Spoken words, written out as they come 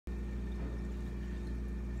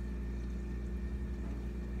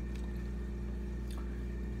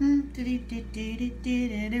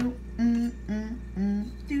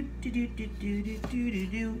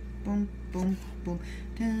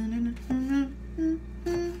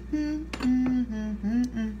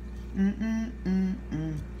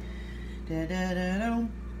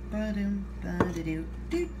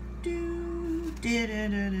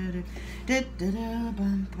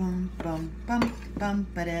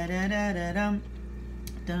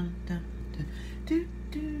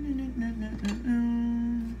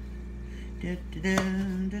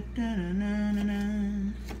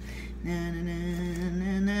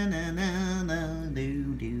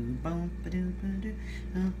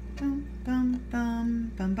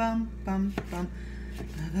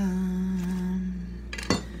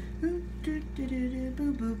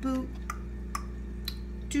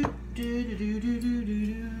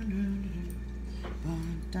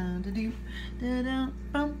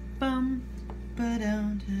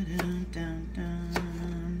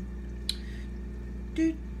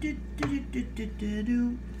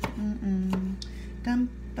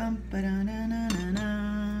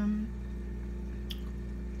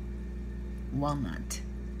Walnut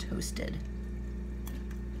toasted.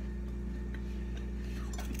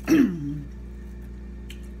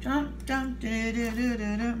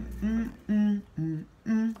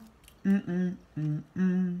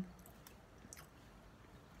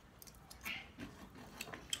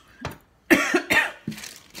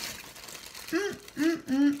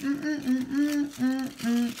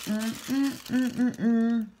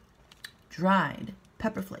 Dried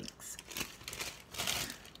pepper flakes.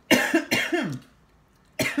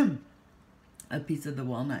 A piece of the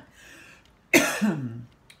walnut.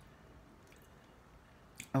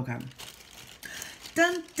 Okay.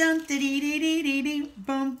 Dun dun dee dee dee dee dee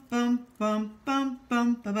bum bum bum bum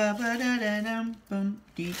bum ba ba ba da da dum bum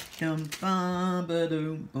dee dum ba ba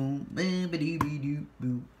dum bum ba ba dee dee doo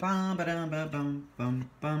boo ba ba da ba bum bum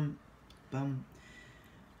bum bum.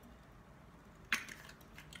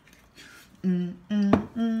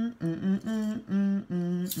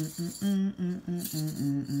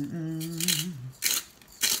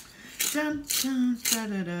 Dun dun da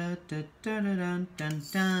da da da da dun dun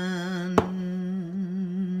dun.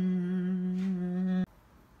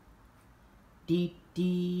 Dee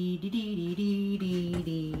dee dee dee dee dee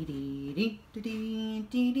dee dee dee dee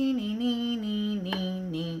dee dee nee nee nee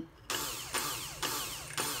nee.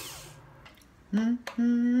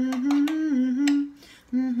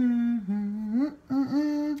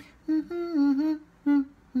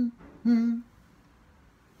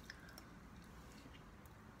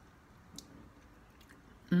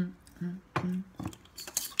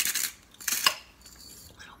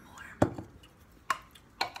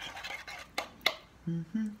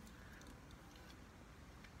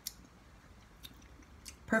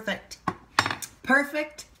 Perfect.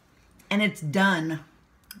 Perfect. And it's done.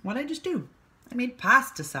 What did I just do? I made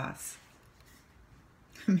pasta sauce.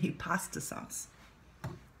 I made pasta sauce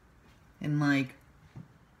in like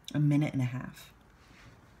a minute and a half.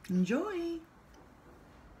 Enjoy.